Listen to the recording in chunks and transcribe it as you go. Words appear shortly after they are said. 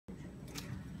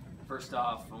First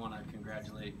off, I want to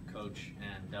congratulate Coach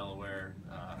and Delaware.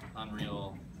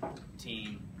 Unreal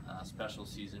team, special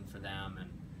season for them, and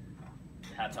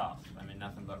hats off. I mean,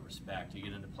 nothing but respect. You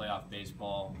get into playoff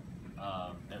baseball,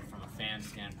 and from a fan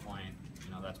standpoint,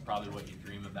 you know, that's probably what you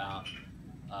dream about.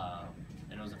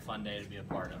 And it was a fun day to be a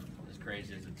part of, as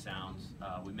crazy as it sounds.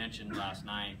 We mentioned last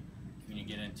night, when you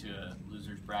get into a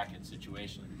loser's bracket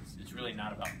situation, it's really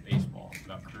not about baseball. It's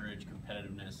about courage,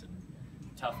 competitiveness, and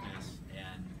toughness,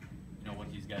 and you know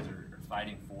what these guys are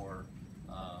fighting for,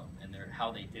 and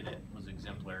how they did it was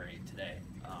exemplary today.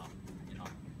 You know,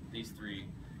 these three,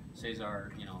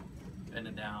 Cesar, you know,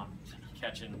 bending down,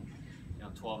 catching, you know,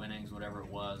 12 innings, whatever it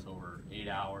was, over 8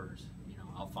 hours. You know,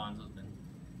 Alfonso's been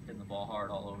hitting the ball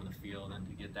hard all over the field, and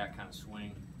to get that kind of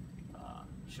swing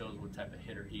shows what type of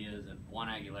hitter he is. And Juan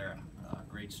Aguilera,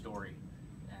 great story,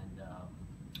 and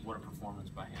what a performance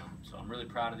by him. So I'm really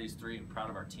proud of these three and proud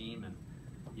of our team. And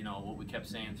you know, what we kept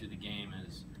saying through the game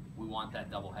is we want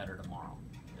that doubleheader tomorrow.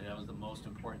 And that was the most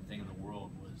important thing in the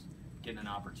world, was getting an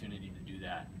opportunity to do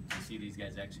that. To see these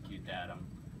guys execute that, I'm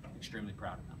extremely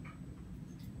proud of them.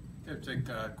 Okay,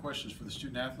 take questions for the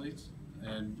student athletes,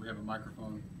 and we have a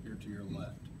microphone here to your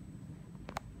left.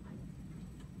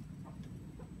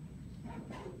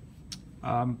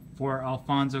 For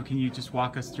Alfonso, can you just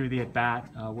walk us through the at-bat,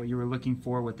 what you were looking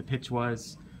for, what the pitch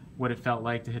was, what it felt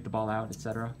like to hit the ball out,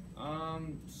 etc.?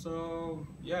 So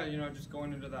yeah, you know, just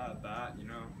going into that at bat, you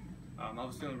know, I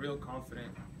was feeling real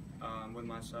confident with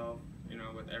myself, you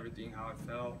know, with everything, how I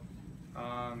felt,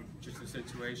 just the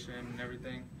situation and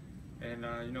everything. And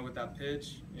you know, with that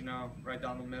pitch, you know, right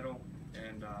down the middle,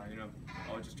 and you know,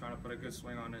 I was just trying to put a good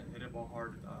swing on it, hit it ball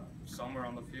hard somewhere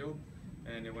on the field,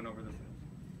 and it went over the field.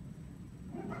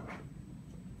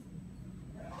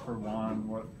 For Juan,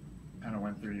 what kind of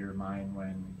went through your mind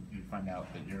when you find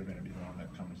out that you're going to be the one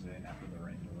that comes in after the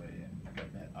rain delay and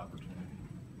get that opportunity?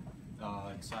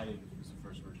 Excited is the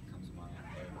first word that comes to mind.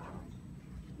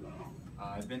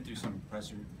 I've been through some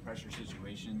pressure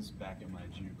situations back at my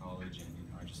junior college, and you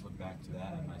know, I just look back to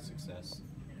that and my success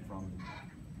from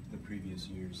the previous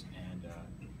years, and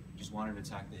just wanted to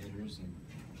attack the hitters,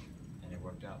 and it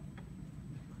worked out.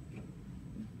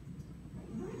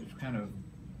 You've kind of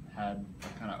had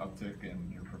a kind of uptick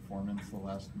in your performance the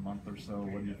last month or so.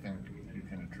 What do you think you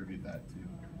can attribute that to?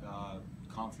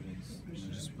 Confidence, you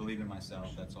know, just believe in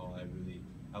myself. That's all.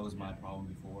 That was my problem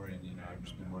before, and you know, I've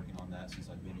just been working on that since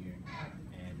I've been here,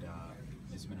 and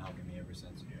it's been helping me ever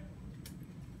since.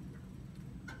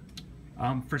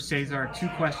 For Cesar, 2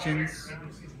 questions.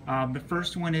 The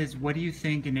first one is, what do you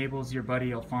think enables your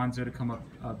buddy Alfonso to come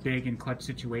up big in clutch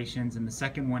situations? And the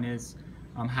second one is,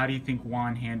 how do you think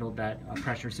Juan handled that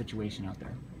pressure situation out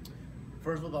there?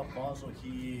 First with Alfonso,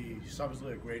 he's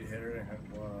obviously a great hitter, and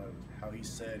how he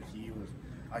said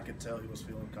I could tell he was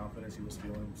feeling confidence, he was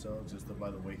feeling himself just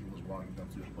by the way he was walking up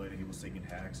to the plate and he was taking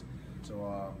hacks.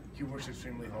 So he works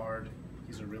extremely hard.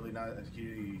 He's a really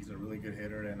good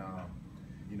hitter, and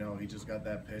you know, he just got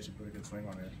that pitch and put a good swing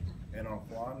on it. And on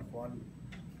Juan,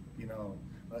 you know,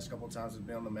 last couple of times he's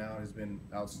been on the mound, he's been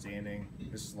outstanding.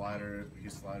 His slider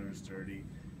is dirty,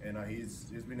 and he's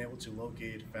been able to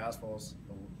locate fastballs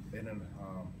in and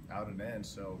out and in.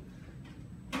 So,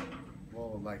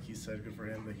 well, like he said, good for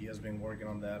him that he has been working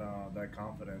on that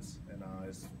confidence, and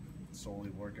it's solely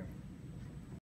working.